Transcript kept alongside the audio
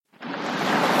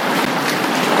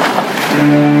Welcome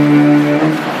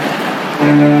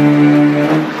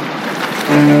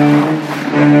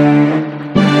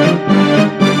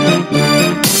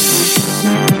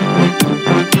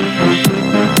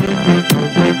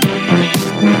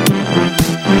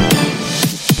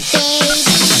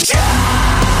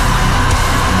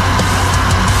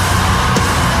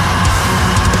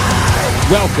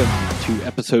to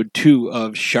episode 2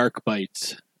 of Shark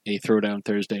Bites, a Throwdown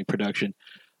Thursday production.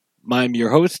 I'm your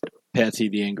host, Patsy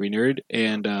the Angry Nerd,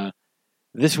 and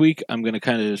this week I'm going to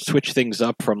kind of switch things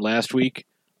up from last week.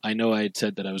 I know I had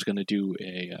said that I was going to do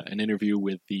an interview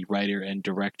with the writer and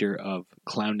director of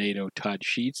Clownado, Todd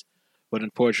Sheets, but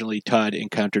unfortunately Todd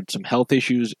encountered some health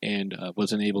issues and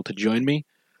wasn't able to join me,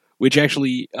 which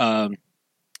actually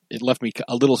it left me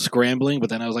a little scrambling,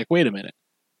 but then I was like, wait a minute,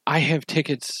 I have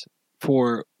tickets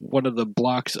for one of the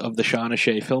blocks of the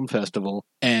Shawnee Film Festival,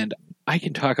 and I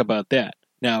can talk about that.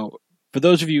 Now, for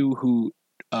those of you who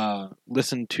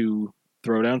listen to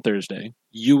Throwdown Thursday,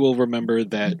 you will remember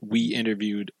that we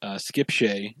interviewed Skip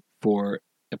Shea for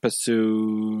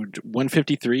episode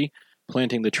 153,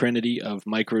 Planting the Trinity of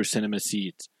Micro Cinema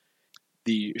Seeds.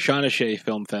 The Shawnee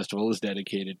Film Festival is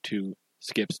dedicated to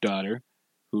Skip's daughter,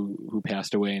 who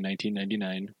passed away in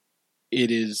 1999.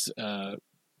 It is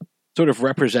sort of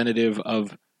representative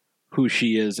of who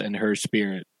she is and her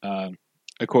spirit.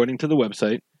 According to the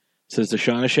website, it says the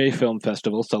Shawnee Film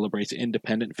Festival celebrates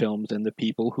independent films and the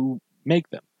people who make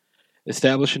them.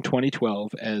 Established in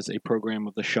 2012 as a program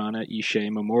of the Shauna E. Shea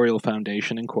Memorial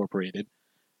Foundation, Incorporated,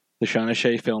 the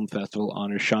Shawnee Film Festival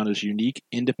honors Shauna's unique,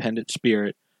 independent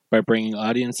spirit by bringing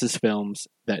audiences films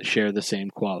that share the same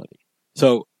quality.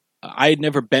 So, I had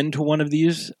never been to one of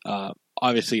these.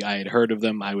 Obviously, I had heard of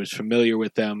them. I was familiar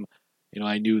with them.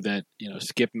 I knew that,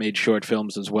 Skip made short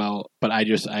films as well, but I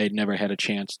had never had a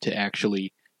chance to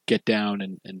actually get down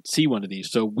and see one of these.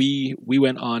 So we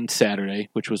went on Saturday,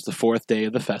 which was the 4th day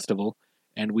of the festival,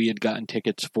 and we had gotten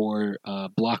tickets for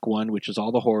Block 1, which is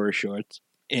all the horror shorts.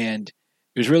 And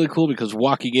it was really cool because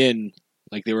walking in,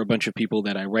 there were a bunch of people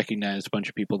that I recognized, a bunch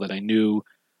of people that I knew,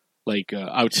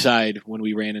 outside when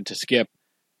we ran into Skip.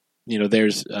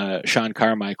 There's Sean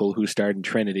Carmichael, who starred in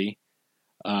Trinity.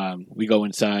 We go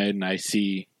inside and I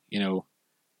see,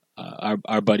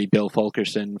 our buddy Bill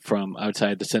Fulkerson from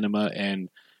Outside the Cinema and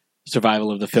Survival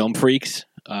of the Film Freaks,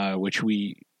 which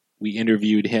we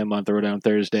interviewed him on Throwdown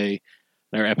Thursday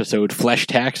in our episode Flesh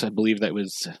Tax. I believe that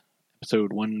was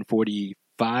episode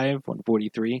 145,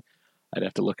 143. I'd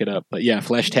have to look it up. But yeah,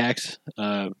 Flesh Tax,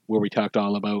 where we talked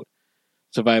all about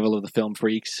Survival of the Film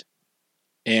Freaks.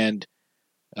 And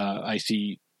I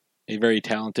see a very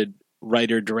talented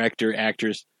writer, director,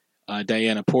 actress,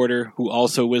 Diana Porter, who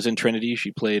also was in Trinity.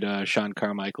 She played Sean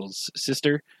Carmichael's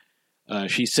sister.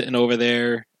 She's sitting over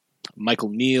there. Michael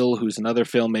Neal, who's another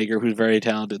filmmaker who's very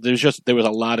talented. There was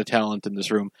a lot of talent in this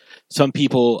room. Some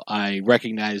people I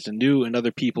recognized and knew, and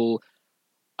other people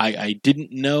I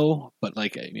didn't know, but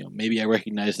maybe I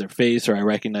recognized their face or I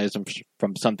recognized them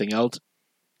from something else.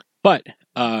 But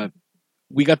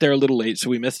we got there a little late,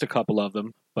 so we missed a couple of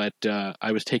them. But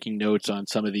I was taking notes on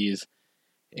some of these,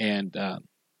 and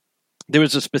there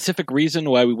was a specific reason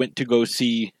why we went to go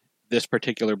see this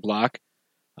particular block,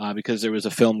 because there was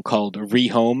a film called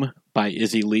Rehome by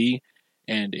Izzy Lee,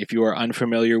 and if you are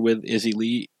unfamiliar with Izzy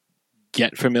Lee,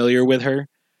 get familiar with her.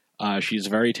 She's a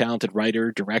very talented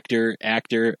writer, director,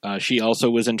 actor. She also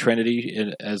was in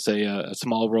Trinity as a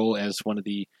small role as one of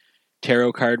the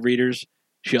tarot card readers.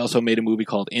 She also made a movie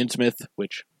called Innsmouth,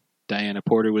 which Diana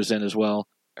Porter was in as well.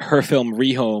 Her film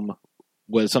Rehome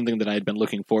was something that I had been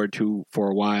looking forward to for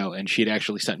a while, and she had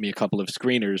actually sent me a couple of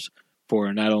screeners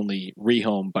for not only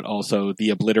Rehome, but also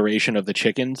The Obliteration of the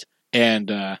Chickens, and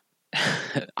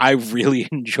I really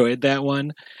enjoyed that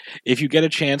one. If you get a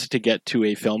chance to get to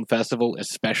a film festival,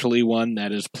 especially one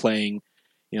that is playing,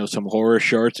 some horror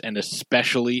shorts, and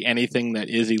especially anything that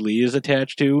Izzy Lee is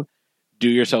attached to, do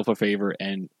yourself a favor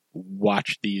and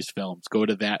watch these films. Go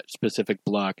to that specific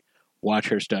block. Watch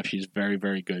her stuff. She's very,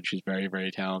 very good. She's very,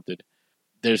 very talented.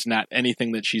 There's not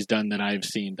anything that she's done that I've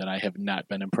seen that I have not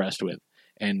been impressed with.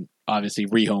 And obviously,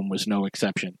 Rehome was no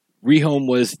exception. Rehome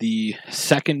was the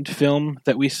second film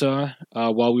that we saw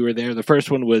while we were there. The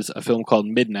first one was a film called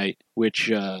Midnight,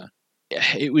 which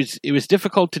it was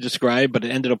difficult to describe, but it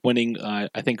ended up winning,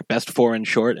 I think, Best Foreign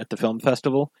Short at the film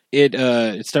festival. It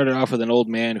started off with an old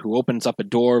man who opens up a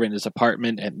door in his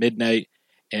apartment at midnight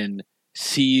and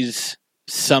sees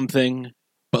something,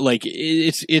 but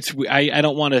I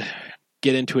don't want to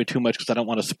get into it too much because I don't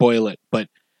want to spoil it, but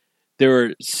there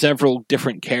are several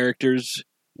different characters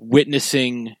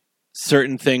witnessing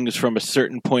certain things from a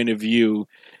certain point of view,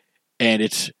 and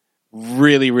it's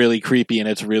really, really creepy, and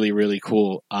it's really, really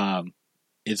cool.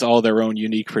 It's all their own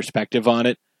unique perspective on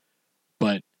it,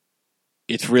 but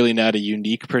it's really not a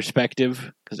unique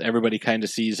perspective because everybody kind of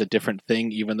sees a different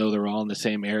thing, even though they're all in the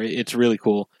same area. It's really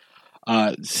cool.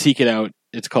 Seek it out.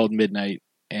 It's called Midnight,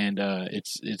 and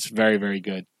it's very, very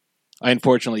good. I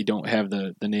unfortunately don't have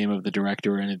the name of the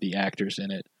director or any of the actors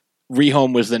in it.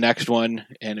 Rehome was the next one,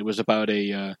 and it was about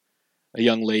a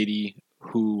young lady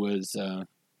who was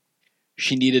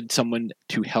she needed someone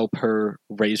to help her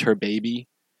raise her baby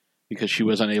because she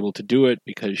was unable to do it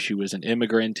because she was an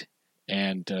immigrant,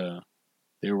 and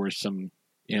there were some,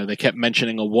 they kept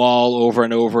mentioning a wall over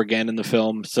and over again in the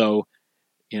film, so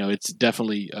it's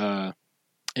definitely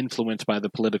influenced by the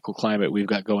political climate we've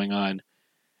got going on.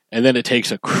 And then it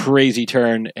takes a crazy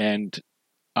turn, and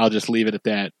I'll just leave it at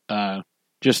that.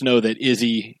 Just know that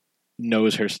Izzy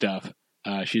knows her stuff.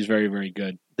 She's very, very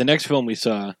good. The next film we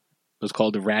saw was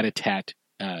called Rat-a-Tat.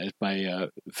 It's by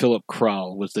Philip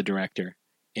Kral was the director.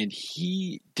 And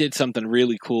he did something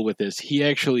really cool with this. He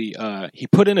actually he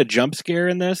put in a jump scare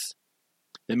in this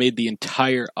that made the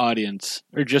entire audience,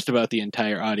 or just about the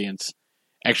entire audience,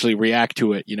 actually react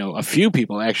to it. A few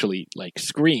people actually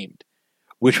screamed,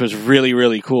 which was really,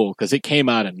 really cool because it came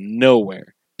out of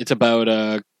nowhere. It's about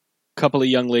a couple of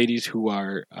young ladies who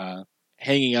are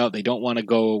hanging out. They don't want to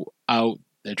go out.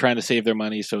 They're trying to save their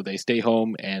money, so they stay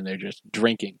home and they're just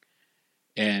drinking.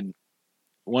 And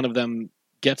one of them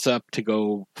gets up to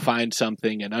go find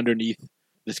something, and underneath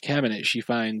this cabinet, she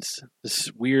finds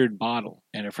this weird bottle.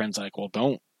 And her friend's like, well,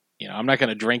 don't. I'm not going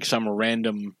to drink some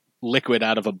random liquid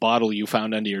out of a bottle you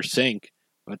found under your sink.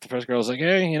 But the first girl's like,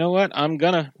 hey, you know what? I'm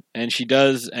gonna. And she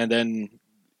does, and then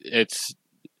it's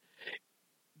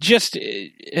just,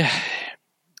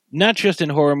 not just in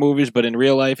horror movies, but in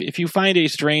real life, if you find a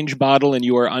strange bottle and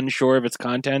you are unsure of its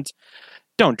contents,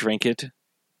 don't drink it.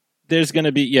 There's going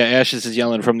to be, Ashes is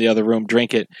yelling from the other room,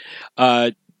 drink it.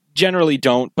 Generally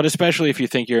don't, but especially if you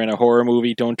think you're in a horror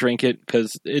movie, don't drink it,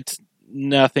 because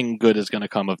nothing good is going to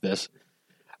come of this.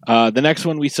 The next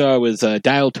one we saw was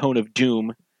Dial Tone of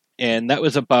Doom. And that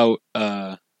was about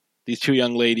these two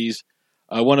young ladies.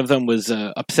 One of them was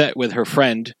upset with her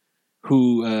friend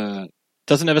who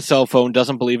doesn't have a cell phone,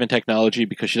 doesn't believe in technology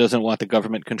because she doesn't want the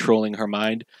government controlling her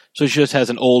mind. So she just has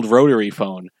an old rotary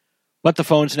phone. But the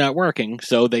phone's not working,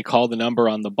 so they call the number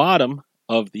on the bottom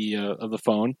of the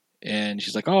phone. And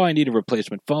she's like, oh, I need a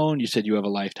replacement phone. You said you have a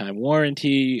lifetime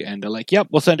warranty. And they're like, yep,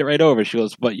 we'll send it right over. She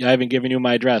goes, but I haven't given you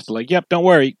my address. They're like, yep, don't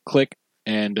worry. Click.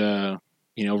 And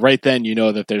right then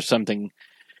that there's something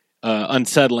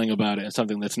unsettling about it,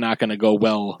 something that's not going to go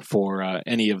well for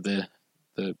any of the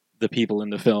people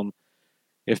in the film.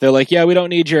 If they're like, yeah, we don't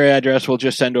need your address, we'll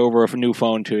just send over a new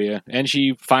phone to you. And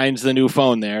she finds the new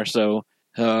phone there, so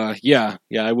I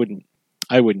wouldn't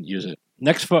use it.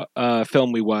 Next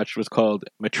film we watched was called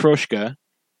Matryoshka,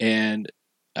 and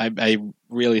I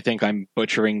really think I'm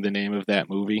butchering the name of that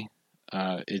movie.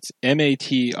 It's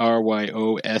Matryoshka.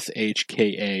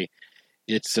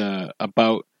 It's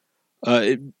about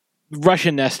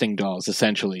Russian nesting dolls,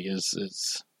 essentially, is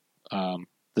the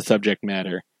subject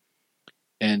matter.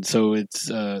 And so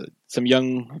it's some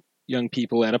young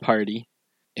people at a party,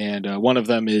 and one of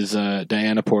them is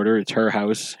Diana Porter. It's her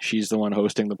house. She's the one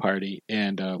hosting the party,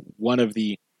 and one of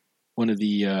the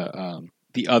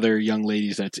other young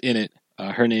ladies that's in it,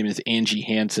 her name is Angie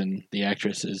Hansen. The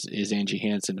actress is Angie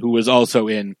Hansen, who was also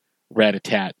in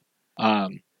Rat-a-Tat.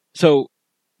 So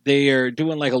they are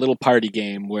doing like a little party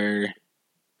game where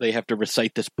they have to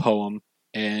recite this poem,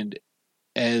 and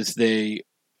as they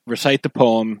recite the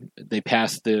poem, they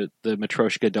pass the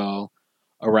Matryoshka doll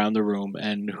around the room,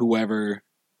 and whoever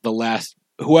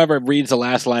reads the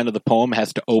last line of the poem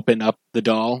has to open up the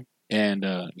doll and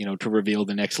to reveal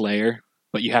the next layer.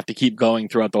 But you have to keep going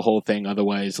throughout the whole thing,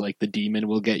 otherwise the demon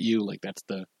will get you. That's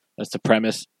the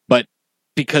premise. But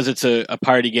because it's a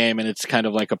party game and it's kind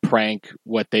of like a prank,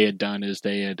 what they had done is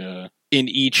they had in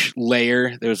each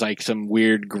layer there's some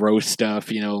weird gross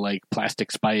stuff, like plastic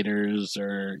spiders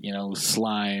or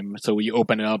slime. So when you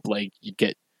open it up, you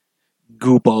get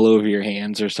goop all over your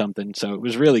hands or something. So it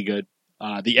was really good.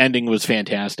 The ending was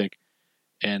fantastic,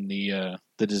 and the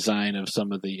design of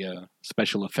some of the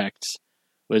special effects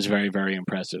was very, very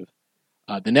impressive.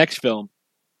 The next film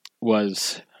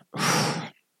was,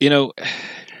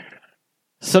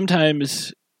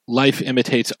 sometimes life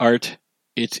imitates art.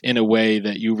 It's in a way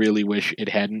that you really wish it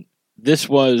hadn't. This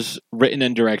was written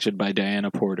and directed by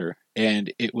Diana Porter,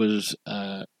 and it was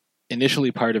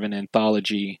initially part of an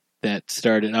anthology that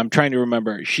started. I'm trying to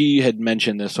remember. She had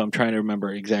mentioned this, so I'm trying to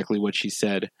remember exactly what she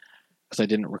said because I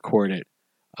didn't record it.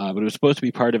 But it was supposed to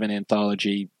be part of an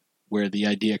anthology where the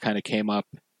idea kind of came up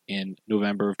in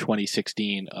November of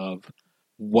 2016 of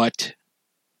what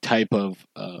type of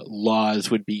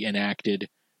laws would be enacted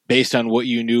based on what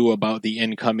you knew about the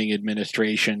incoming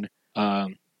administration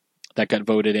that got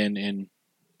voted in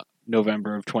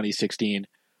November of 2016.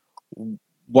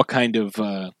 What kind of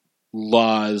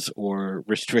laws or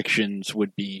restrictions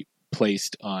would be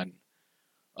placed on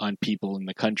people in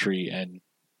the country? And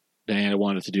Diana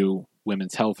wanted to do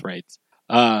women's health rights.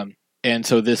 And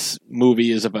so this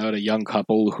movie is about a young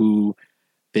couple who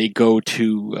they go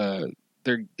to.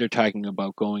 They're talking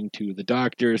about going to the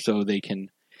doctor so they can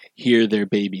hear their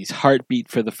baby's heartbeat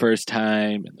for the first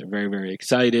time, and they're very, very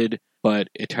excited. But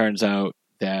it turns out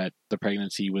that the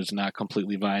pregnancy was not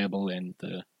completely viable, and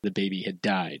the baby had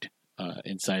died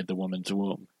inside the woman's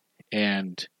womb.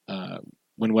 And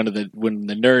when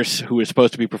the nurse who is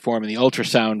supposed to be performing the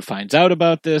ultrasound finds out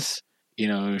about this,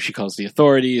 she calls the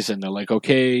authorities, and they're like,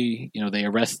 okay, they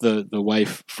arrest the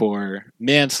wife for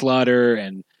manslaughter,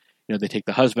 and they take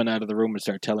the husband out of the room and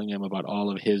start telling him about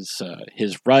all of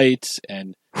his rights.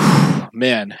 And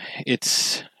man,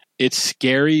 it's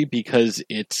scary because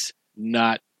it's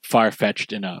not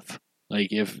far-fetched enough. Like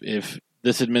if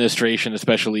this administration,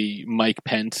 especially Mike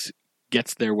Pence,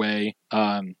 gets their way,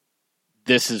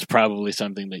 this is probably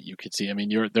something that you could see. I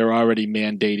mean, they're already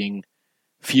mandating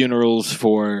funerals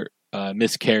for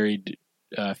miscarried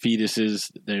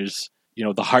fetuses. There's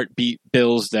the heartbeat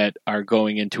bills that are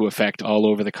going into effect all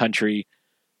over the country.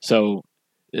 So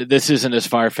this isn't as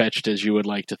far-fetched as you would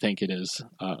like to think it is,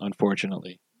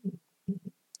 unfortunately.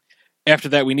 After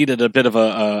that, we needed a bit of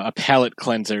a palate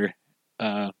cleanser.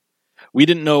 We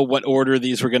didn't know what order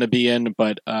these were going to be in,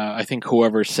 but I think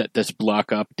whoever set this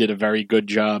block up did a very good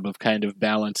job of kind of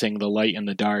balancing the light and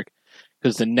the dark,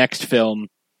 because the next film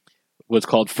was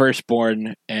called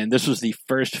Firstborn, and this was the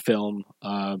first film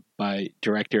by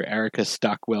director Erica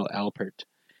Stockwell Alpert.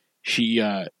 She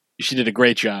did a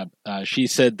great job. She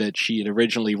said that she had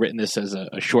originally written this as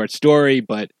a short story,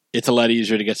 but it's a lot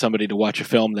easier to get somebody to watch a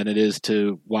film than it is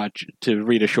to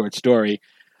read a short story.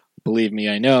 Believe me,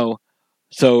 I know.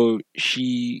 So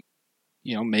she,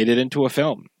 made it into a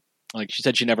film. Like she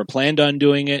said, she never planned on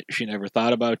doing it. She never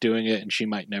thought about doing it, and she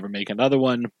might never make another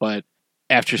one. But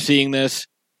after seeing this,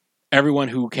 everyone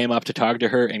who came up to talk to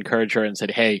her encouraged her and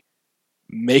said, hey,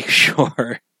 make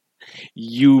sure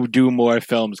you do more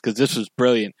films, because this was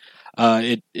brilliant.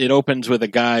 It opens with a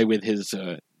guy with his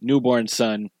newborn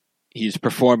son. He's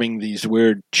performing these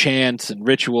weird chants and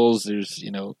rituals. There's,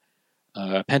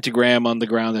 a pentagram on the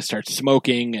ground that starts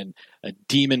smoking, and a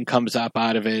demon comes up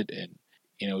out of it. And,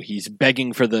 he's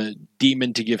begging for the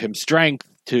demon to give him strength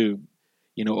to,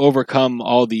 overcome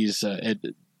all these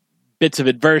bits of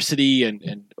adversity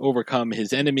and overcome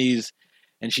his enemies.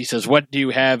 And she says, what do you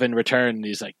have in return? And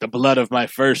he's like, the blood of my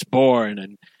firstborn.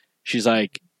 And she's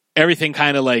like, everything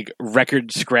kind of like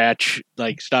record scratch,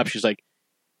 like stop. She's like,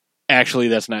 actually,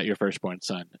 that's not your firstborn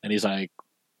son. And he's like,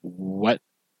 what?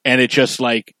 And it just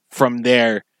like from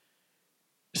there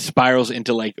spirals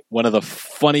into like one of the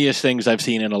funniest things I've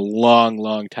seen in a long,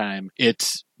 long time.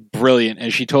 It's brilliant.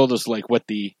 And she told us like what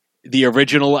the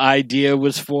original idea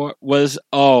was,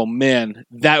 oh man,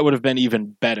 that would have been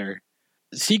even better.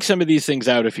 Seek some of these things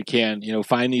out if you can.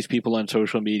 Find these people on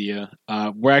social media.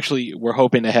 We're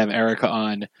hoping to have Erica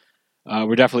on.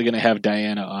 We're definitely going to have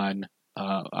Diana on.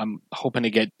 I'm hoping to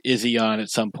get Izzy on at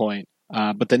some point.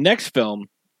 But the next film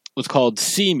was called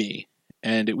See Me,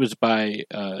 and it was by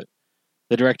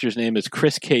the director's name is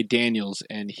Chris K. Daniels,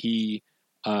 and he.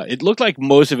 It looked like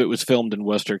most of it was filmed in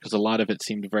Worcester because a lot of it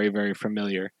seemed very, very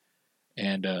familiar.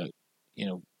 And,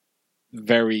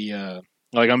 very,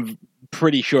 I'm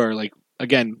pretty sure,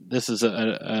 again, this is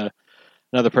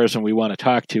another person we want to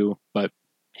talk to, but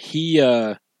he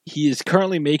is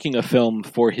currently making a film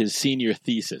for his senior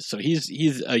thesis. So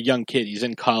he's a young kid. He's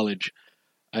in college.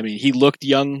 I mean, he looked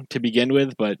young to begin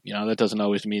with, but, that doesn't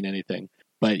always mean anything.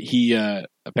 But he,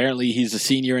 apparently he's a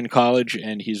senior in college,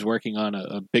 and he's working on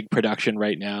a big production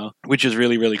right now, which is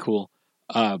really, really cool.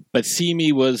 But See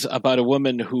Me was about a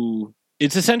woman who...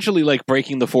 It's essentially like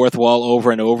breaking the fourth wall over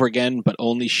and over again, but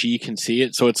only she can see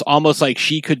it. So it's almost like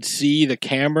she could see the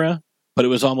camera, but it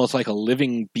was almost like a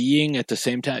living being at the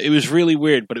same time. It was really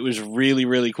weird, but it was really,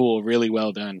 really cool, really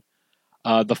well done.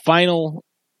 The final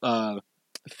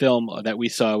film that we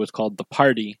saw was called The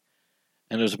Party,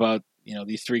 and it was about,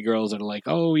 these three girls that are like,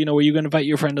 oh, were you going to invite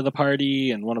your friend to the party?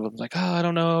 And one of them's like, oh, I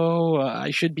don't know. I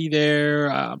should be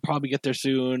there. I'll probably get there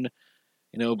soon,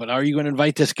 but are you going to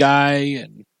invite this guy?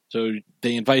 And so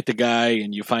they invite the guy,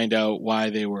 and you find out why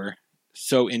they were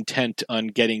so intent on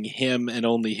getting him and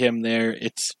only him there.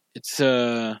 It's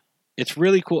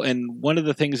really cool, and one of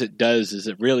the things it does is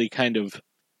it really kind of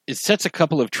it sets a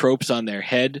couple of tropes on their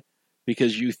head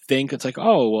because you think it's like,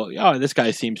 oh, well, oh, this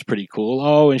guy seems pretty cool.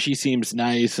 Oh, and she seems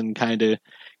nice and kind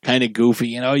of goofy.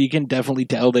 You can definitely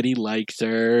tell that he likes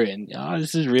her, and oh,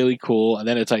 this is really cool. And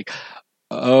then it's like,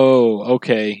 oh,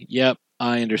 okay, yep,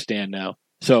 I understand now.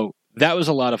 So that was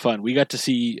a lot of fun. We got to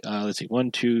see, let's see,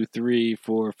 1, 2, 3,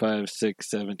 4, 5, 6,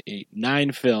 7, 8,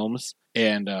 9 films,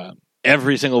 and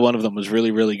every single one of them was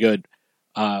really, really good.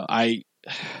 I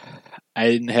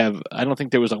don't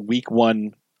think there was a weak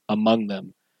one among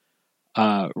them.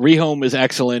 Rehome is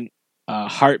excellent.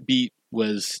 Heartbeat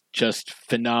was just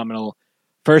phenomenal.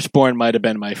 Firstborn might have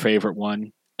been my favorite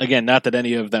one. Again, not that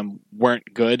any of them weren't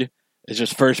good. It's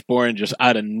just Firstborn, just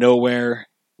out of nowhere,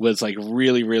 was like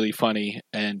really, really funny.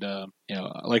 And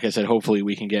like I said, hopefully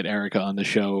we can get Erica on the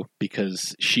show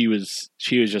because she was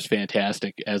just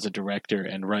fantastic as a director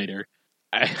and writer.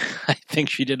 I think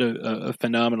she did a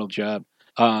phenomenal job.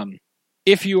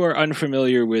 If you are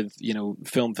unfamiliar with,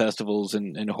 film festivals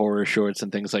and horror shorts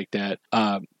and things like that,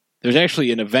 there's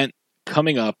actually an event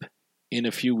coming up in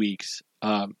a few weeks.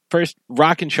 First,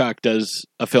 Rock and Shock does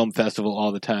a film festival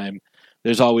all the time.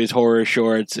 There's always horror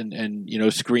shorts and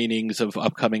screenings of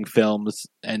upcoming films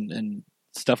and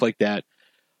stuff like that.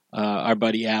 Our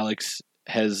buddy Alex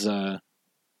has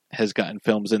gotten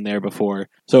films in there before.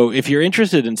 So if you're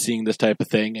interested in seeing this type of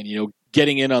thing and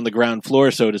getting in on the ground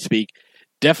floor, so to speak,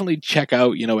 definitely check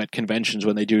out at conventions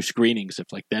when they do screenings.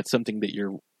 If like that's something that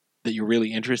you're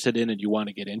really interested in and you want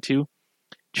to get into,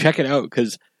 check it out,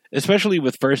 because especially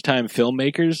with first time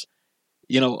filmmakers,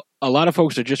 a lot of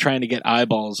folks are just trying to get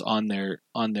eyeballs on their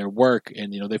work,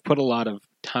 and they've put a lot of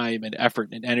time and effort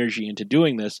and energy into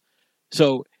doing this.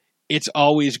 So it's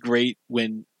always great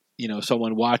when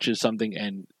someone watches something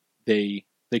and they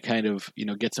kind of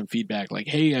get some feedback like,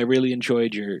 hey, I really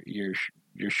enjoyed your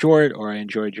short, or I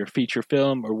enjoyed your feature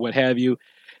film, or what have you.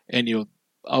 And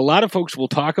a lot of folks will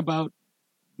talk about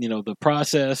the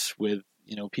process with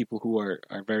people who are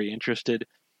very interested.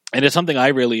 And it's something I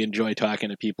really enjoy talking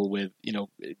to people with.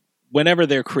 Whenever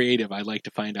they're creative, I like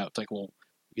to find out, it's like, well,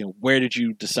 where did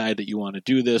you decide that you want to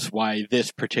do this? Why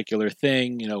this particular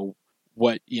thing?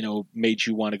 What made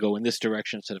you want to go in this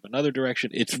direction instead of another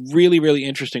direction? It's really, really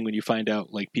interesting when you find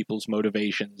out like people's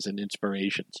motivations and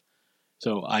inspirations.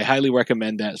 So I highly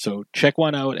recommend that. So check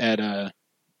one out at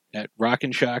Rock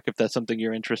and Shock if that's something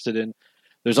you're interested in.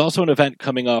 There's also an event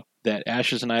coming up that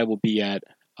Ashes and I will be at.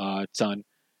 It's on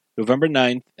November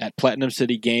 9th at Platinum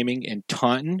City Gaming in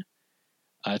Taunton.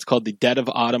 It's called the Dead of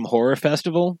Autumn Horror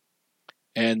Festival.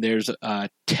 And there's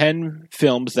 10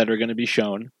 films that are going to be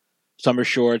shown. Some are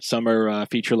short, some are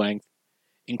feature length,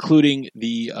 including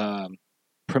the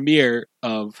premiere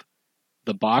of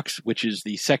The Box, which is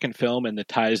the second film in the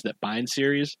Ties That Bind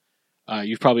series.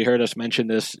 You've probably heard us mention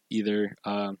this either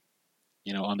on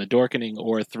the Dorkening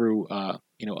or through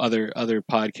other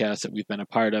podcasts that we've been a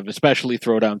part of, especially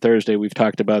Throwdown Thursday. We've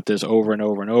talked about this over and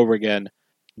over and over again.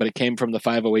 But it came from the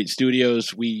 508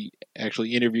 Studios. We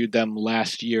actually interviewed them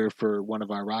last year for one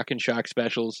of our Rock and Shock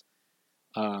specials.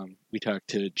 We talked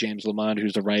to James Lamond,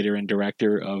 who's the writer and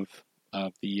director of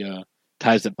the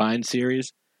Ties That Bind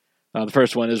series. The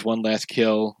first one is One Last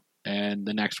Kill, and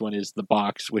the next one is The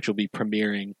Box, which will be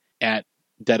premiering at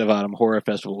Dead of Autumn Horror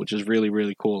Festival, which is really,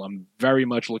 really cool. I'm very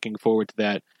much looking forward to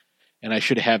that, and I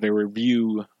should have a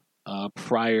review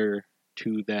prior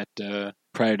to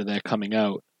that coming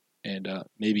out, and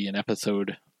maybe an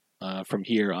episode from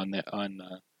here on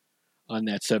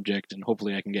that subject, and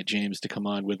hopefully I can get James to come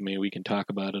on with me. We can talk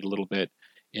about it a little bit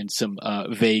in some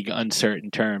vague,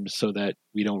 uncertain terms so that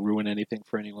we don't ruin anything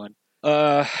for anyone.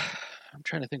 I'm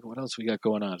trying to think of what else we got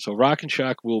going on. So Rock and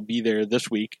Shock will be there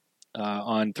this week.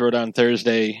 On Throwdown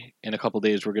Thursday, in a couple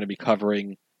days, we're going to be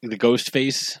covering the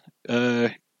Ghostface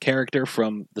character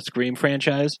from the Scream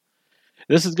franchise.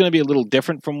 This is going to be a little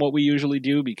different from what we usually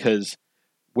do because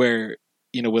with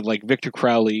like Victor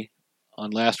Crowley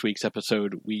on last week's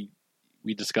episode, we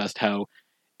discussed how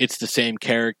it's the same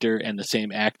character and the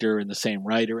same actor and the same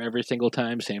writer every single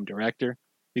time, same director.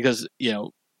 Because,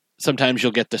 sometimes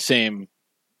you'll get the same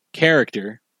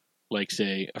character, like,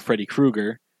 say, a Freddy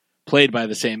Krueger, played by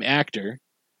the same actor,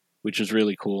 which is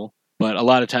really cool. But a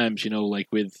lot of times, like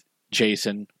with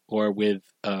Jason or with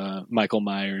Michael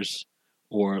Myers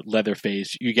or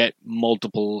Leatherface, you get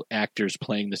multiple actors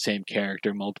playing the same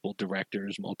character, multiple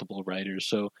directors, multiple writers.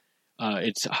 So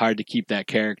it's hard to keep that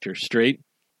character straight.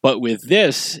 But with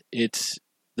this, it's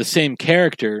the same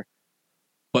character,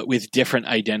 but with different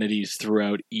identities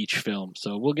throughout each film.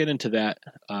 So we'll get into that.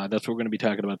 That's what we're going to be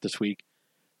talking about this week.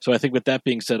 So I think with that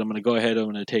being said, I'm going to go ahead. I'm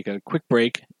going to take a quick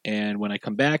break. And when I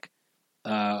come back,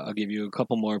 I'll give you a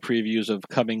couple more previews of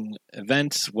coming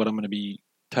events, what I'm going to be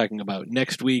talking about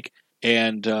next week,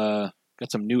 and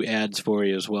got some new ads for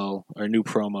you as well, or new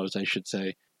promos, I should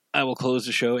say. I will close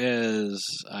the show as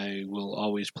I will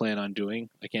always plan on doing.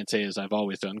 I can't say as I've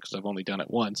always done because I've only done it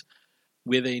once,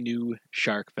 with a new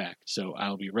shark fact. So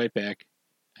I'll be right back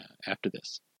after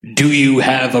this. Do you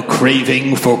have a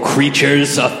craving for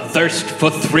creatures, a thirst for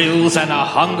thrills, and a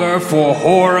hunger for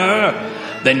horror?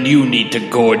 Then you need to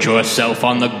gorge yourself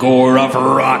on the gore of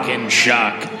Rockin'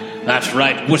 Shock. That's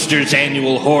right, Worcester's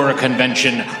annual horror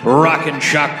convention, Rockin'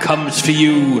 Shock, comes for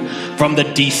you from the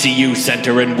DCU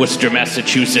Center in Worcester,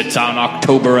 Massachusetts on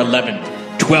October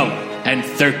 11th, 12th, and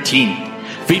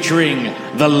 13th, featuring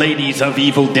the ladies of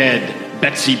Evil Dead,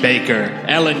 Betsy Baker,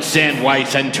 Ellen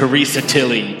Sandweiss and Teresa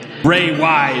Tilley, Ray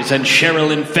Wise and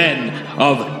Sherilyn Fenn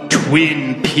of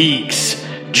Twin Peaks,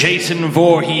 Jason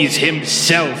Voorhees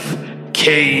himself,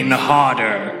 Kane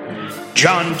Hodder,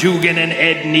 John Dugan and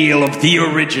Ed Neal of the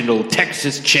original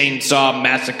Texas Chainsaw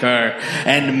Massacre,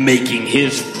 and making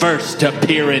his first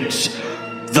appearance,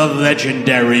 the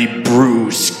legendary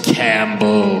Bruce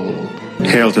Campbell.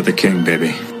 Hail to the king,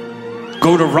 baby.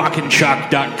 Go to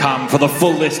rockinshock.com for the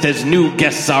full list as new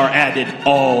guests are added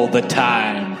all the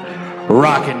time.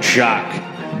 Rockin'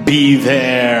 Shock. Be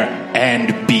there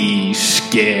and be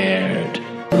scared.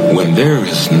 When there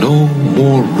is no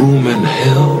more room in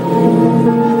hell,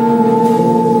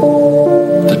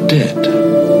 the dead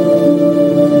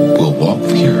will walk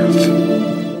the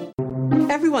earth.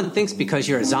 Everyone thinks because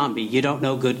you're a zombie, you don't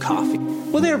know good coffee.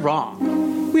 Well, they're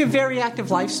wrong. We have very active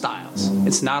lifestyles.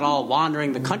 It's not all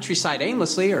wandering the countryside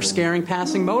aimlessly or scaring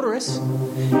passing motorists.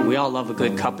 We all love a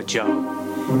good cup of joe.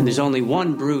 And there's only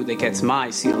one brew that gets my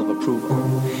seal of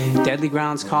approval. Deadly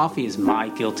Grounds coffee is my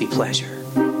guilty pleasure.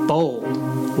 Bold,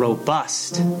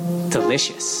 robust,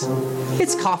 delicious.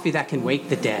 It's coffee that can wake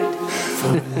the dead.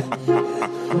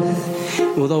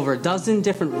 With over a dozen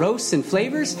different roasts and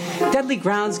flavors, Deadly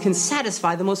Grounds can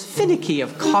satisfy the most finicky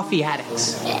of coffee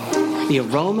addicts. The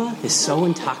aroma is so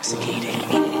intoxicating.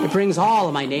 It brings all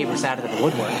of my neighbors out of the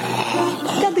woodwork.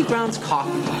 Deadly Grounds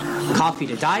coffee. Coffee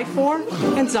to die for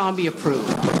and zombie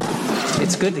approved.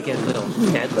 It's good to get a little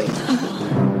deadly.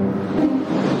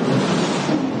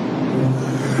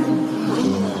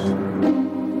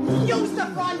 Use the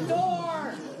front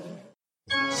door!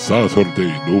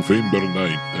 Saturday, November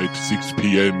 9th at 6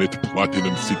 p.m. at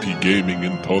Platinum City Gaming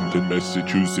in Taunton,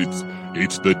 Massachusetts.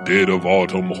 It's the Dead of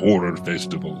Autumn Horror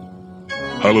Festival.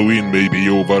 Halloween may be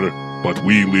over, but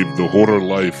we live the horror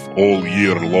life all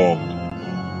year long.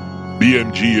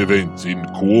 BMG Events, in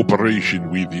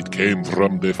cooperation with It Came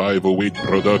From the 508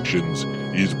 Productions,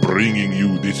 is bringing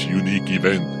you this unique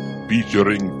event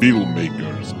featuring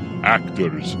filmmakers,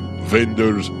 actors,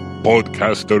 vendors,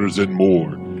 podcasters, and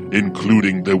more,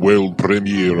 including the world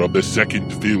premiere of the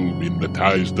second film in the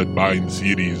Ties That Bind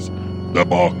series, The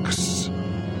Box.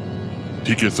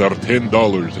 Tickets are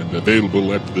 $10 and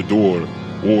available at the door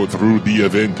or through the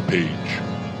event page.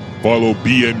 Follow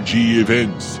BMG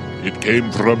Events, It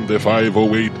Came From the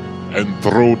 508, and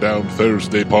Throwdown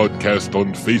Thursday podcast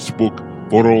on Facebook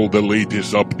for all the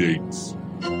latest updates.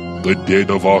 The Dead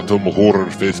of Autumn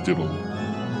Horror Festival.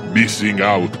 Missing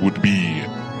out would be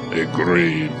a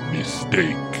grave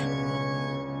mistake.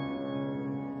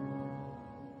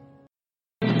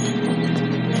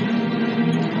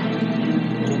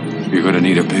 You're gonna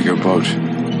need a bigger boat.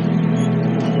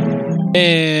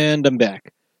 And I'm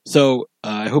back. So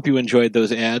I hope you enjoyed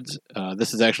those ads.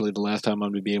 This is actually the last time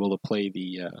I'm going to be able to play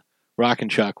the Rockin'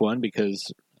 Shock one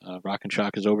because Rockin'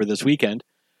 Shock is over this weekend.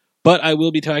 But I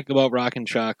will be talking about Rockin'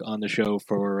 Shock on the show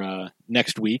for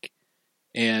next week.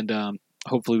 And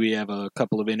hopefully we have a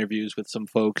couple of interviews with some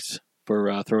folks for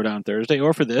Throwdown Thursday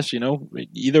or for this,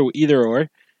 either or.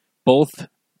 Both,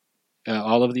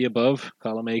 all of the above,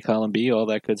 column A, column B, all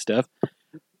that good stuff.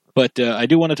 But I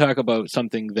do want to talk about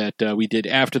something that we did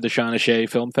after the Shawnee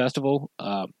Film Festival,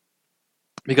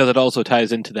 because it also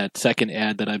ties into that second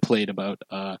ad that I played about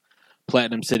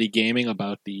Platinum City Gaming,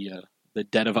 about the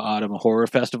Dead of Autumn Horror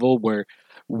Festival, where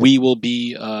we will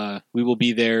be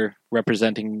there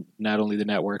representing not only the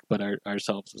network but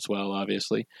ourselves as well.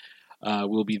 Obviously,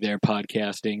 we'll be there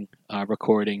podcasting,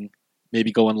 recording,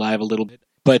 maybe going live a little bit.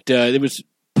 But it was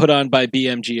put on by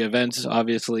BMG Events,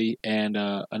 obviously, and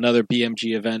another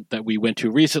BMG event that we went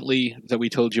to recently that we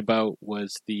told you about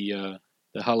was the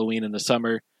Halloween in the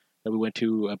summer that we went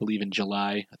to, I believe, in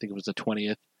July. I think it was the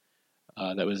 20th.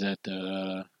 That was at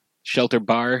Shelter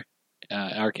Bar,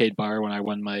 arcade bar, when I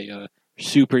won my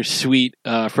super sweet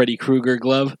Freddy Krueger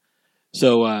glove.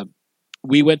 So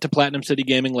we went to Platinum City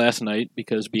Gaming last night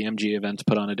because BMG Events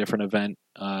put on a different event,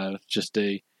 just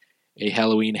a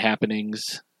Halloween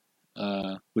happenings,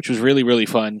 which was really, really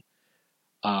fun.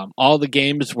 All the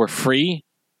games were free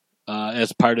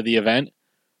as part of the event.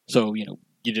 So,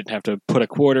 you didn't have to put a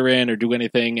quarter in or do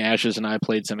anything. Ashes and I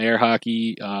played some air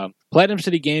hockey. Platinum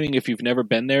City Gaming, if you've never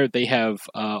been there, they have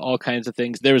all kinds of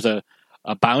things. There's a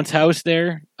bounce house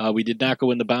there. We did not go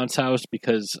in the bounce house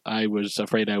because I was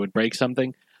afraid I would break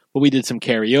something. But we did some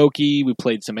karaoke. We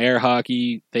played some air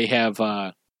hockey. They have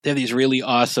these really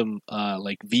awesome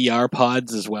like VR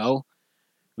pods as well,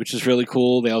 which is really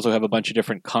cool. They also have a bunch of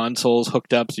different consoles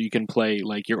hooked up so you can play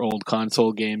like your old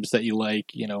console games that you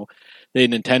like. The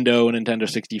Nintendo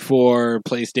 64,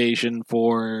 PlayStation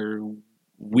 4,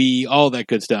 Wii, all that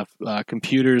good stuff.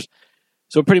 Computers.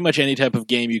 So pretty much any type of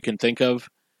game you can think of.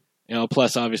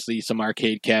 Plus obviously some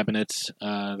arcade cabinets.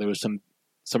 There was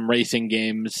some racing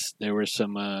games. There were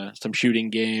some shooting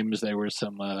games. There were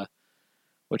some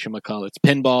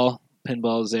pinball.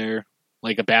 Pinball's there.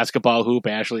 Like a basketball hoop.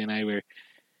 Ashley and I were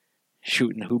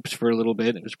shooting hoops for a little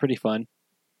bit. It was pretty fun.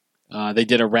 They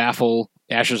did a raffle.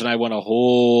 Ashes and I won a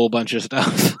whole bunch of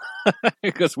stuff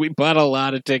because we bought a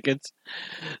lot of tickets.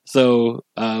 So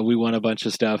we won a bunch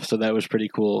of stuff. So that was pretty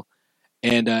cool.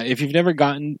 And if you've never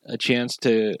gotten a chance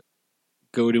to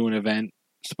go to an event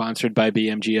sponsored by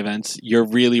BMG Events, you're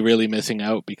really, really missing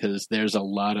out because there's a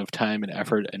lot of time and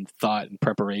effort and thought and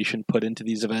preparation put into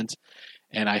these events.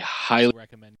 And I highly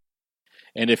recommend it.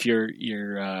 And if you're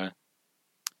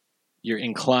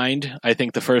inclined, I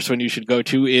think the first one you should go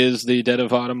to is the Dead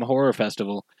of Autumn Horror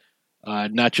Festival.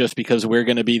 Not just because we're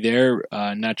going to be there,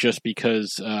 not just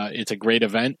because it's a great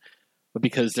event, but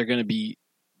because they're going to be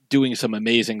doing some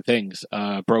amazing things.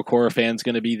 Broke Horror Fan's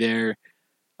going to be there.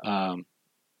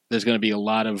 There's going to be a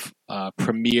lot of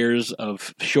premieres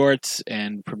of shorts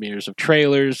and premieres of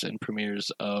trailers and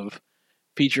premieres of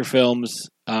feature films.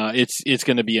 It's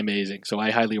going to be amazing. So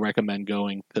I highly recommend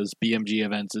going because BMG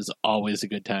Events is always a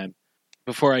good time.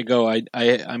 Before I go,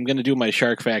 I'm going to do my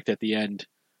shark fact at the end.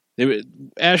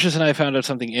 Ashes and I found out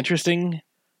something interesting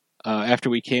after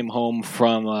we came home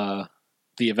from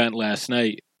the event last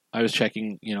night. I was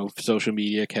checking, social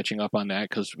media, catching up on that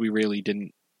because we really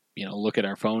didn't, look at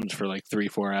our phones for like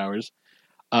 3-4 hours.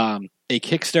 A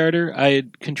Kickstarter I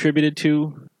had contributed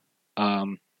to,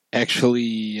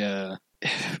 actually,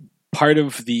 part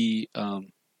of the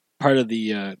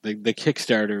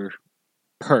Kickstarter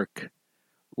perk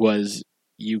was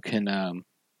you can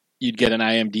you'd get an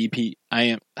IMDb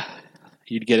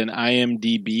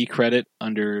credit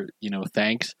under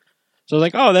thanks. So I was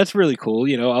like, oh, that's really cool.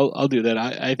 I'll do that.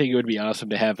 I think it would be awesome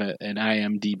to have an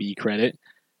IMDb credit.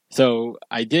 So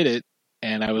I did it,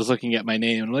 and I was looking at my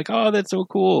name, and I'm like, oh, that's so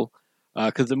cool.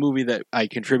 Because the movie that I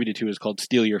contributed to is called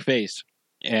Steal Your Face,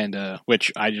 and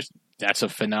that's a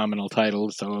phenomenal title.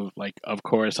 So of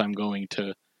course I'm going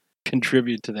to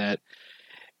contribute to that.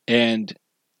 And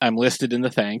I'm listed in the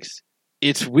thanks.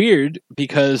 It's weird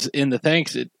because in the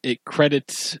thanks, it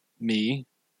credits me,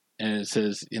 and it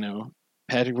says,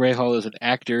 Patrick Rahal is an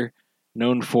actor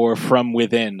known for From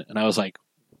Within. And I was like,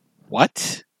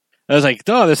 what? I was like,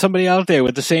 oh, there's somebody out there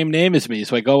with the same name as me.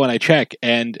 So I go and I check,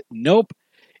 and nope.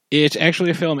 It's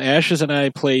actually a film. Ashes and I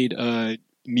played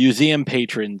museum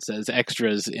patrons as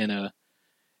extras in a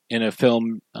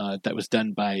film that was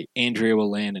done by Andrea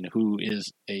Willandon, who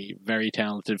is a very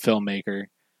talented filmmaker.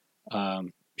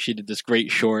 She did this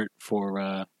great short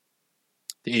for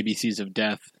the ABCs of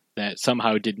Death that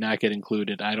somehow did not get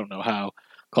included. I don't know how.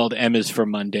 Called M is for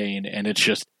Mundane, and it's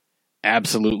just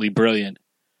absolutely brilliant.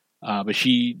 But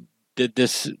she did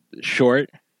this short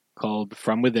called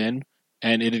From Within,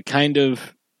 and it had kind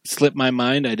of slipped my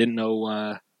mind. I didn't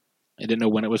know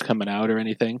when it was coming out or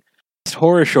anything. This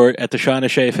horror short at the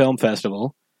Shawnee Film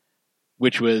Festival,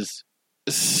 which was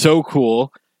so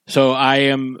cool. So I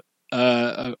am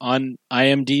on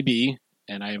IMDb,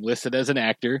 and I am listed as an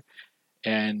actor,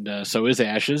 and so is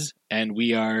Ashes, and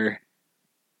we are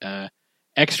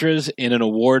extras in an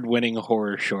award-winning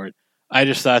horror short. I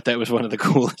just thought that was one of the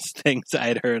coolest things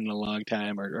I'd heard in a long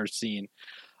time or seen.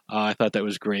 I thought that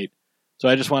was great. So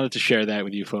I just wanted to share that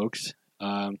with you folks.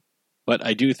 But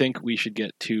I do think we should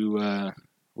get to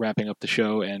wrapping up the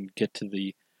show and get to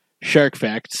the shark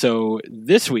fact. So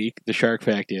this week, the shark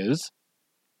fact is,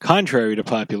 contrary to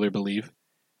popular belief,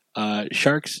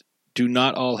 sharks do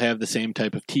not all have the same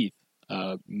type of teeth.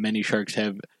 Many sharks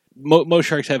have... Most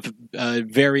sharks have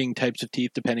varying types of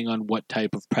teeth depending on what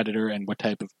type of predator and what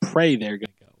type of prey they're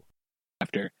going to go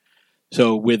after.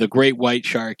 So with a great white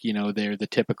shark, they're the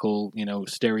typical,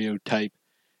 stereotype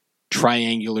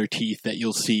triangular teeth that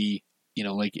you'll see,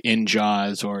 like in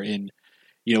Jaws or in,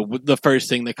 the first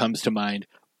thing that comes to mind.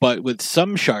 But with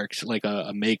some sharks, like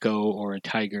a mako or a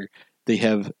tiger, they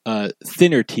have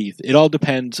thinner teeth. It all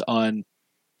depends on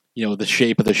the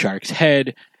shape of the shark's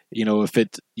head. If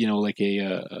it's, like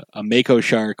a mako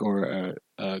shark or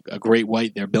a great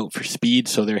white, they're built for speed,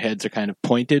 so their heads are kind of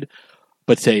pointed.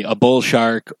 But say a bull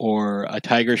shark or a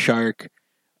tiger shark,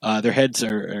 their heads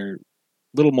are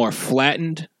a little more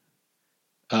flattened.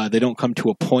 They don't come to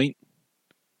a point.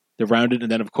 They're rounded.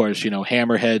 And then, of course,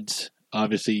 hammerheads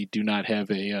obviously do not have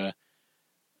a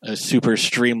super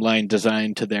streamlined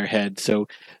design to their head. So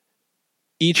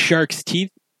each shark's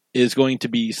teeth is going to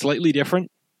be slightly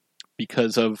different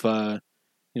because of the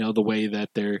way that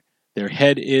their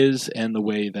head is and the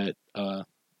way that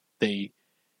they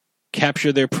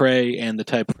capture their prey and the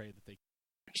type of prey that they.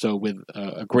 So with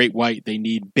a great white, they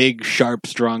need big, sharp,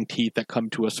 strong teeth that come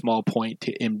to a small point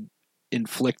to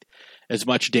inflict as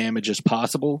much damage as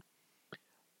possible.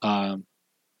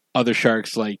 Other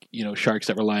sharks, like sharks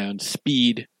that rely on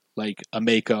speed, like a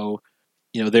mako,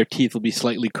 their teeth will be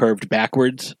slightly curved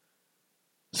backwards.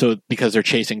 So because they're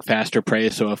chasing faster prey,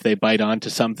 so if they bite onto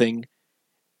something,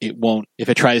 it won't. If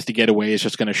it tries to get away, it's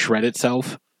just going to shred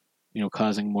itself,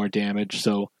 causing more damage.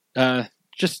 So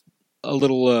just a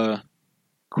little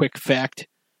quick fact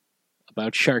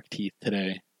about shark teeth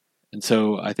today. And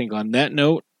so I think on that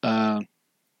note, I'm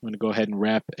going to go ahead and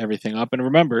wrap everything up. And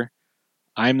remember,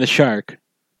 I'm the shark,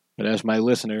 but as my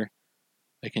listener,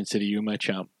 I consider you my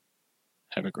chum.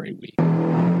 Have a great week.